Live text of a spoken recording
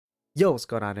Yo, what's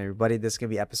going on, everybody? This is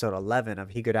gonna be episode 11 of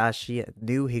Higurashi,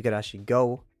 new Higurashi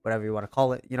Go, whatever you want to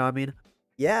call it. You know what I mean?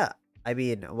 Yeah, I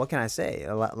mean, what can I say?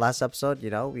 Last episode,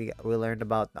 we learned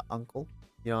about the uncle,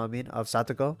 you know what I mean, of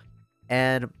Satoko,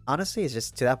 and honestly, it's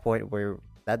just to that point where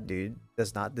that dude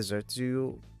does not deserve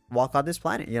to walk on this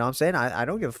planet. You know what I'm saying? I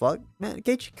don't give a fuck, man.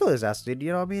 Can't you kill his ass, dude?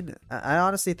 You know what I mean? I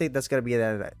honestly think that's gonna be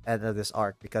the end of this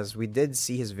arc because we did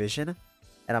see his vision,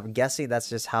 and I'm guessing that's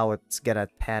just how it's gonna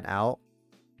pan out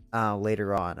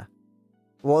later on.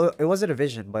 Well, it wasn't a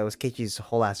vision, but it was Keiichi's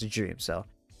whole ass dream. So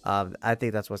I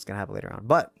think that's what's gonna happen later on.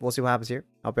 But we'll see what happens here.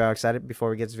 Hope you're all excited. Before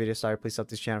we get this video started, please sub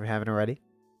this channel if you haven't already.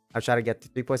 I'll try to get to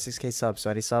 3.6k subs, so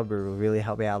any sub will really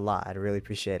help me out a lot. I'd really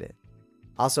appreciate it.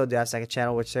 Also, I do have a second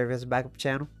channel which serves as a backup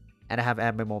channel, and I have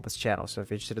Anime Moments channel. So if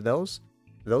you're interested in those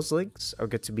links are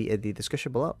good to be in the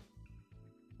description below.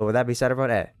 But with that being said,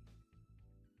 everyone,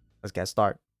 let's get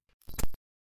started.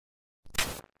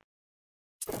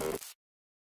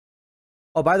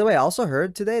 Oh, by the way, I also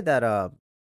heard today that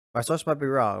my source might be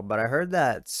wrong, but I heard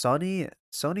that Sony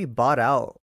bought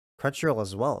out Crunchyroll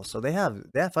as well. So they have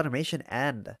Funimation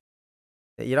and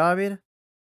you know what I mean?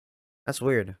 That's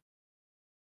weird.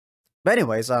 But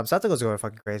anyways, Satoko's going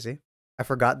fucking crazy. I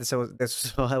forgot this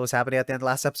was what was happening at the end of the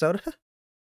last episode. She's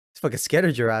fucking scared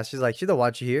of your ass. She's like, she don't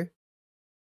want you here.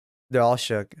 They're all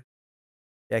shook.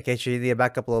 Yeah, Keiichi, you need to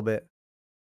back up a little bit.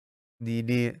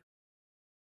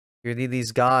 Your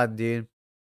Nini's gone, dude.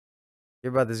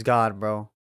 Your brother's gone,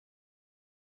 bro.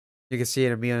 You can see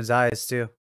it in Mion's eyes, too.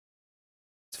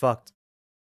 It's fucked.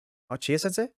 Oh,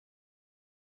 Chia-sensei?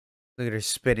 Look at her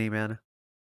spinning, man.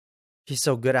 She's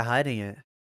so good at hiding it.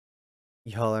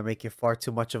 Y'all are making far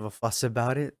too much of a fuss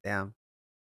about it? Damn.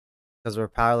 Because we're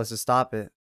powerless to stop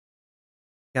it.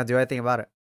 Can't do anything about it.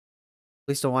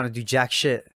 Police don't want to do jack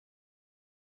shit.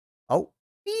 Oh.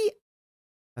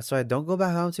 That's why don't go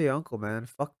back home to your uncle, man.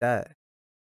 Fuck that.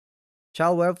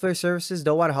 Child welfare services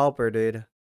don't want to help her, dude.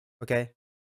 Okay?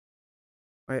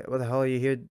 Wait, what the hell are you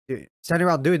here doing? Standing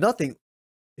around doing nothing.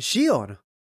 Shion,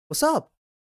 what's up?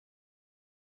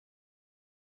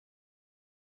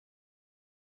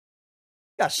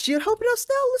 Got Shion helping us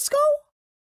now? Let's go.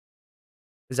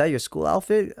 Is that your school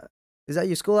outfit? Is that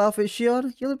your school outfit,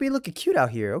 Shion? You'll be looking cute out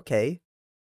here. Okay.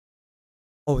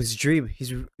 Oh, his dream.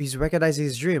 He's recognizing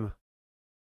his dream.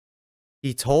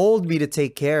 He told me to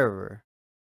take care of her.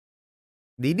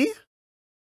 Nini?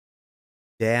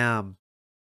 Damn.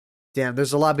 Damn,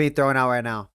 there's a lot being thrown out right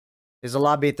now. There's a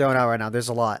lot being thrown out right now. There's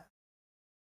a lot.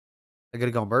 I'm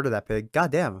gonna go murder that pig.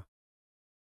 God damn.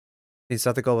 And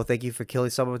Satoko will thank you for killing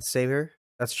someone to save her.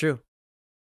 That's true.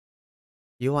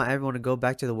 You want everyone to go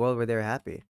back to the world where they're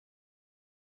happy.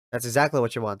 That's exactly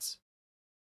what she wants.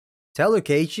 Tell her,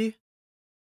 Keiichi.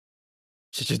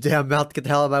 Shut your damn mouth. Get the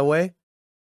hell out of my way.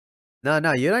 No,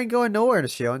 you're not going nowhere,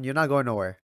 Shion. You're not going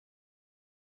nowhere.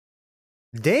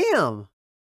 Damn.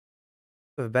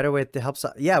 We have a better way to help.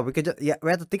 Yeah, we could. Yeah, we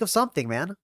have to think of something,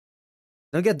 man.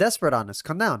 Don't get desperate on us.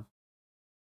 Calm down.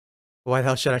 Why the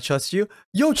hell should I trust you?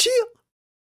 Yo, chill.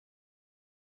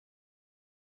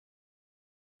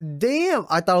 Damn.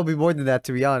 I thought it would be more than that,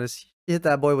 to be honest. She hit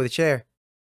that boy with a chair.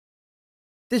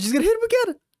 Then she's gonna hit him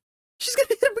again. She's gonna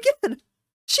hit him again.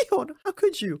 Shion, how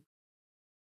could you?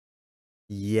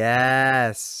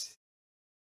 Yes.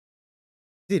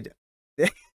 Dude.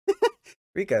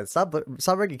 Rika, stop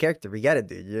breaking character. We get it,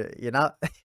 dude. You're not.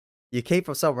 You came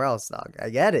from somewhere else, dog. I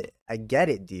get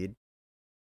it, dude.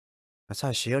 That's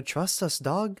how Shion trusts us,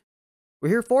 dog. We're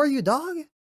here for you, dog.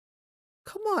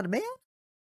 Come on, man.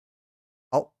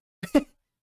 Oh.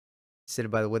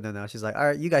 Sitting by the window now. She's like, all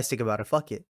right, you guys think about it.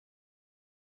 Fuck it.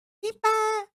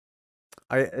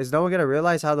 Is no one gonna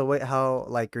realize how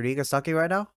like Rika's sucking right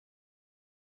now?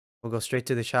 We'll go straight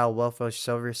to the Child Welfare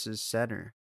Services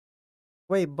Center.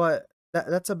 Wait, but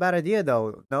that's a bad idea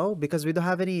though. No, because we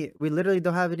literally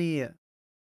don't have any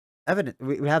evidence.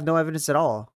 We have no evidence at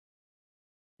all.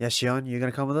 Yeah, Shion, you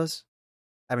gonna come with us?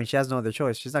 I mean, she has no other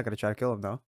choice. She's not gonna try to kill him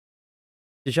though.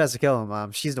 She tries to kill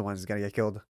him. She's the one who's gonna get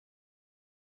killed.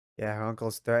 Yeah, her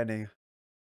uncle's threatening.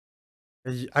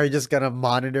 Are you just gonna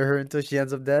monitor her until she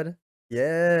ends up dead?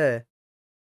 Yeah.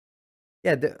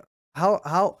 Yeah.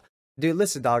 Dude,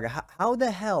 listen, dog. How the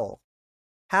hell?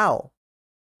 How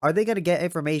are they gonna get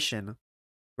information,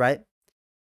 right?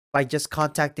 By just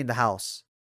contacting the house.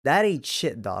 That ain't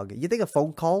shit, dog. You think a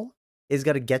phone call is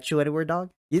gonna get you anywhere,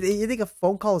 dog? You think a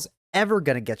phone call is ever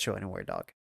gonna get you anywhere,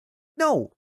 dog?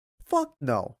 No. Fuck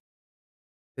no.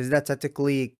 Is that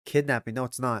technically kidnapping? No,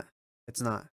 it's not. It's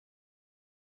not.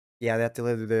 Yeah, they have to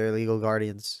live with their legal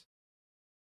guardians.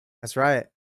 That's right.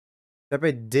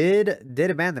 Pepe did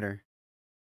abandon her.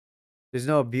 There's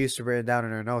no abuse written down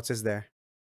in her notes, is there?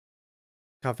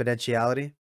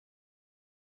 Confidentiality.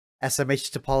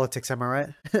 SMH to politics, am I right?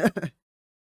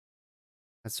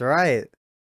 That's right.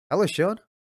 Hello, Shion.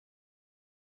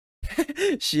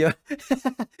 Shion.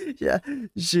 Yeah.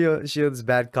 Shion's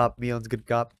bad cop, Mion's good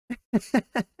cop.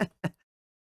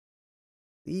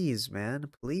 Please, man.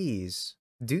 Please.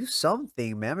 Do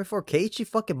something, man, before Keiichi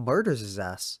fucking murders his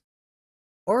ass.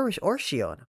 Or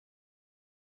Shion.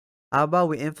 How about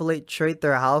we infiltrate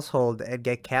their household and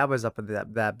get cameras up in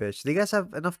that bitch? Do you guys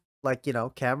have enough, like, you know,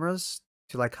 cameras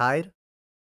to, like, hide?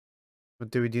 What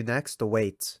do we do next? To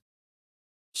wait.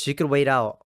 She could wait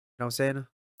out. You know what I'm saying?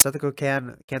 Satoko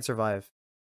can survive.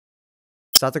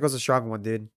 Satoko's a strong one,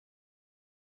 dude.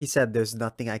 He said there's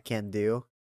nothing I can't do.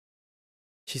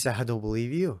 She said, I don't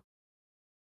believe you.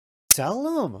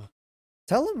 Tell him.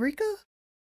 Tell him, Rika.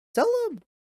 Tell him.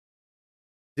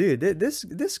 Dude,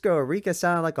 this girl, Rika,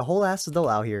 sounded like a whole ass adult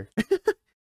out here.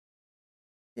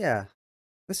 Yeah.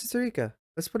 This is Rika.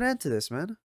 Let's put an end to this,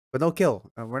 man. But no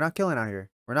kill. We're not killing out here.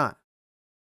 We're not.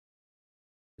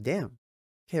 Damn.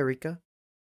 Okay, Rika.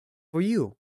 For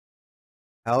you.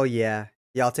 Oh, yeah.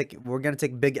 Yeah, we're gonna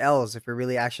take big L's if we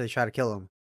really actually try to kill him.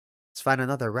 Let's find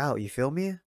another route, you feel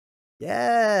me?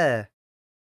 Yeah.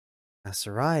 That's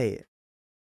right.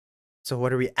 So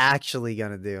what are we actually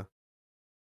gonna do?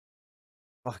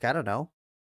 Fuck, I don't know.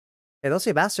 Hey, don't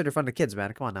say bastard in front of the kids,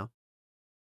 man. Come on now.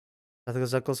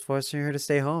 Nothing's uncle's forcing her to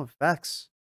stay home. Facts.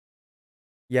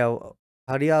 Yo,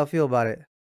 how do y'all feel about it?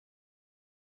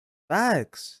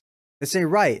 Facts. This ain't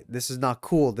right. This is not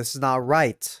cool. This is not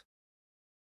right.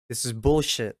 This is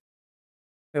bullshit.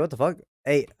 Wait, what the fuck?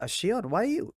 Hey, Shion, why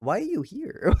are you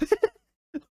here?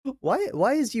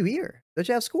 why is you here? Don't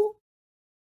you have school?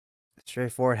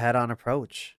 Straightforward head-on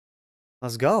approach.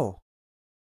 Let's go.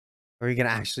 Are you gonna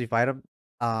actually fight him?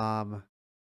 I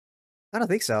don't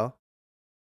think so.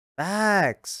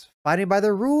 Facts. Fighting by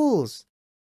the rules.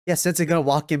 Yeah, Sensei gonna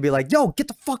walk in and be like, yo, get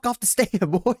the fuck off the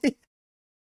stand, boy.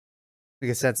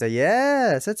 Look at Sensei.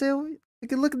 Yeah, Sensei,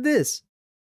 look at this.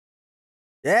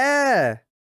 Yeah.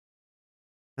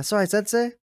 That's right,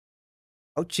 Sensei.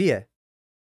 Oh, Chia.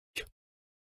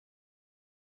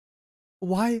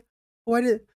 Why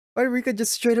did Rika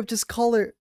just straight up just call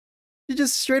her? She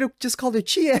just straight up just called her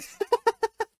Chia.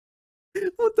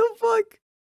 What the fuck?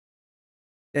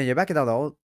 Yeah, you're backing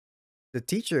down the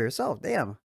teacher herself.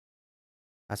 Damn.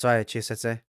 That's right, Chia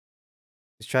Sensei.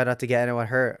 Just try not to get anyone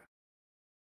hurt.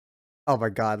 Oh my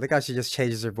god, look how she just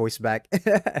changes her voice back.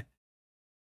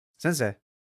 Sensei.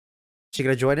 She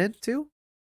gonna join in too?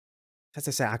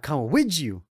 Sensei said, I come with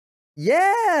you.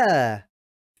 Yeah!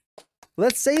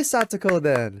 Let's say Satoko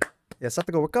then. Yeah,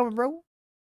 Satoko, we're coming, bro.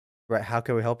 Right, how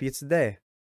can we help you today?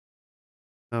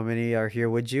 How many are here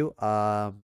with you?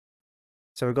 So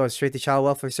we're going straight to child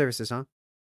welfare services, huh?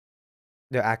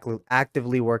 They're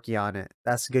actively working on it.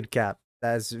 That's good cap.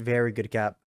 That is very good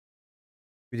cap.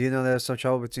 We do know there's some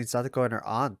trouble between Satoko and her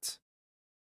aunt.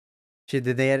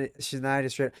 She's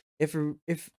not straight.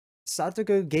 If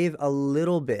Satoko gave a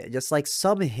little bit, just like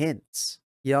some hints,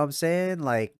 you know what I'm saying?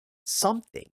 Like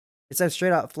something. Instead of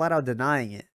straight out, flat out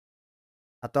denying it.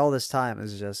 After all this time,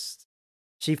 is just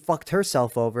she fucked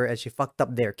herself over and she fucked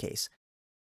up their case.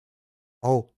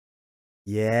 Oh,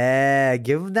 yeah,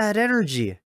 give them that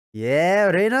energy. Yeah,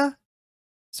 Reina,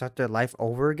 start their life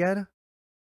over again.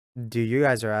 Dude, you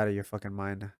guys are out of your fucking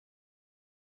mind.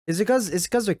 It's because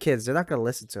they're kids. They're not gonna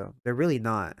listen to them. They're really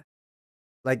not.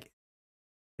 Like,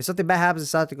 if something bad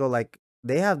happens to Satoko, like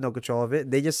they have no control of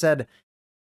it. They just said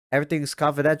everything's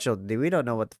confidential. We don't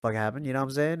know what the fuck happened. You know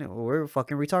what I'm saying? We're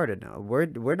fucking retarded now.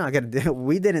 We're not gonna do.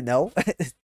 We didn't know.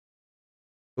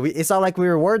 It's not like we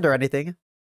were warned or anything.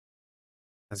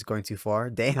 That's going too far.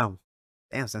 Damn,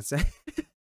 Sensei.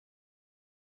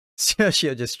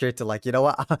 She'll just straight to like, you know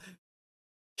what?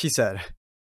 She said,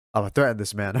 I'm gonna threaten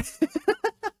this man.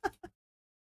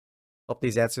 Hope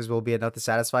these answers will be enough to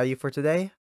satisfy you for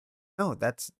today. No,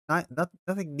 that's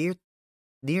nothing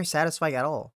near satisfying at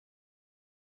all.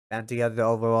 Band together to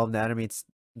overwhelm the enemy and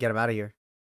get him out of here.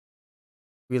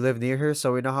 We live near her,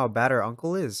 so we know how bad her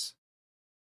uncle is.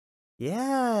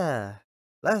 Yeah.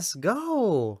 Let's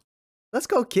go. Let's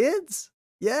go, kids.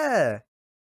 Yeah.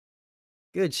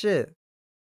 Good shit.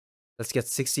 Let's get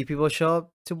 60 people to show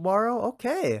up tomorrow.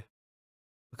 Okay.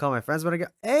 I'll call my friends when I go.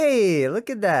 Hey, look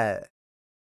at that.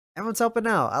 Everyone's helping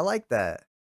out. I like that.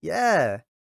 Yeah.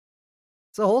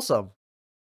 So wholesome.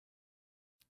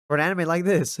 For an anime like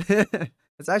this.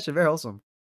 It's actually very wholesome.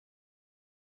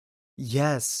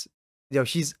 Yes. Yo,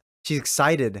 she's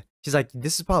excited. She's like,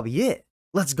 this is probably it.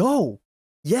 Let's go.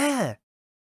 Yeah.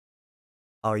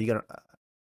 Oh, you gonna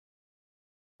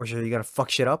or sure you gonna fuck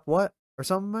shit up? What? Or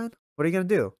something, man? What are you gonna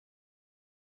do?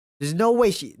 There's no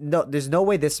way she no. There's no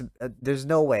way this. There's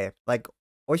no way. Like,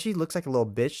 or she looks like a little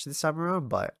bitch this time around.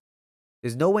 But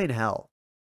there's no way in hell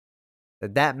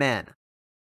that that man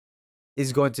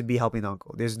is going to be helping the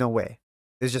uncle. There's no way.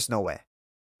 There's just no way.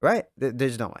 Right?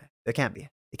 There's no way. There can't be.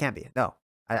 It can't be. No,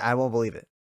 I won't believe it.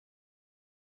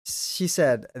 She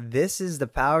said, "This is the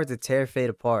power to tear fate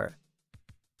apart."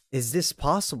 Is this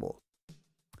possible?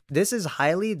 This is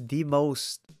highly the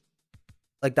most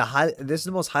like the high. This is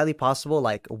the most highly possible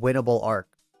like winnable arc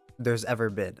there's ever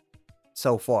been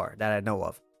so far that I know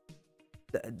of.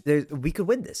 We could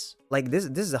win this. Like this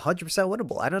is 100%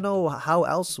 winnable. I don't know how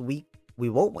else we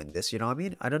won't win this. You know what I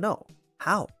mean? I don't know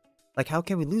how. Like how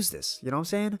can we lose this? You know what I'm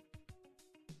saying?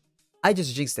 I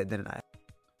just jinxed it, didn't I?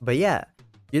 But yeah,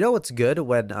 you know what's good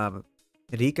when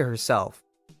Rika herself.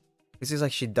 It seems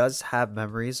like she does have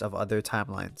memories of other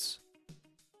timelines.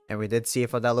 And we did see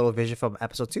it from that little vision from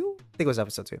episode 2. I think it was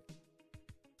episode 2.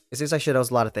 It seems like she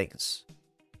knows a lot of things.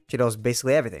 She knows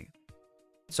basically everything.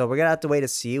 So we're going to have to wait to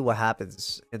see what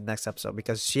happens in the next episode.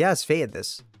 Because she has faith in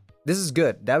this. This is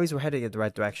good. That means we're heading in the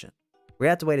right direction. We're going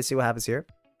to have to wait to see what happens here.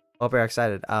 Hope you're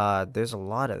excited. There's a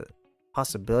lot of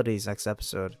possibilities next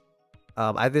episode.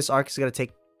 Either this arc is going to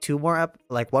take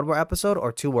one more episode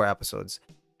or 2 more episodes.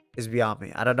 Is beyond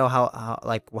me. I don't know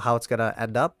how it's gonna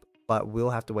end up, but we'll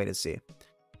have to wait and see.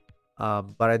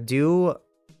 But I do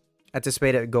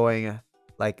anticipate it going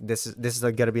like this is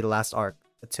gonna be the last arc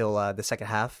until the second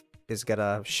half is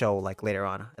gonna show like later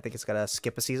on. I think it's gonna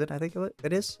skip a season. I think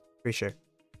it is. Pretty sure.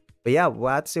 But yeah, we'll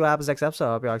have to see what happens next episode.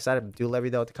 I hope you're excited. Do let me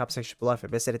know in the comment section below if I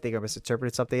missed anything or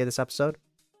misinterpreted something in this episode.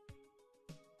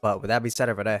 But with that being said,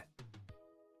 everybody,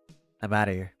 I'm out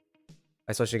of here.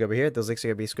 My social link over here. Those links are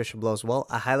going to be in the description below as well.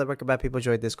 I highly recommend people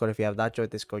join Discord if you have not joined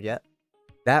Discord yet.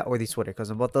 That or the Twitter, because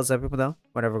on both those, let people know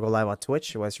whenever we go live on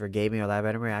Twitch, whether it's for gaming or live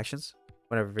anime reactions,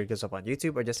 whenever video goes up on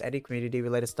YouTube, or just any community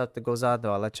related stuff that goes on,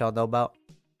 though I'll let y'all know about.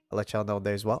 I'll let y'all know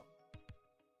there as well.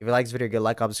 If you like this video, give a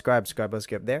like, comment, subscribe. Subscribe button's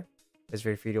going to be up there. This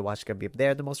video for you to watch is going to be up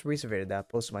there. The most recent video that I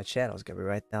posted on my channel is going to be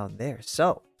right down there.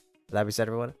 So, with that being said,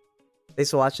 everyone,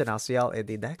 thanks for watching. I'll see y'all in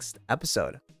the next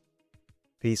episode.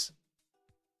 Peace.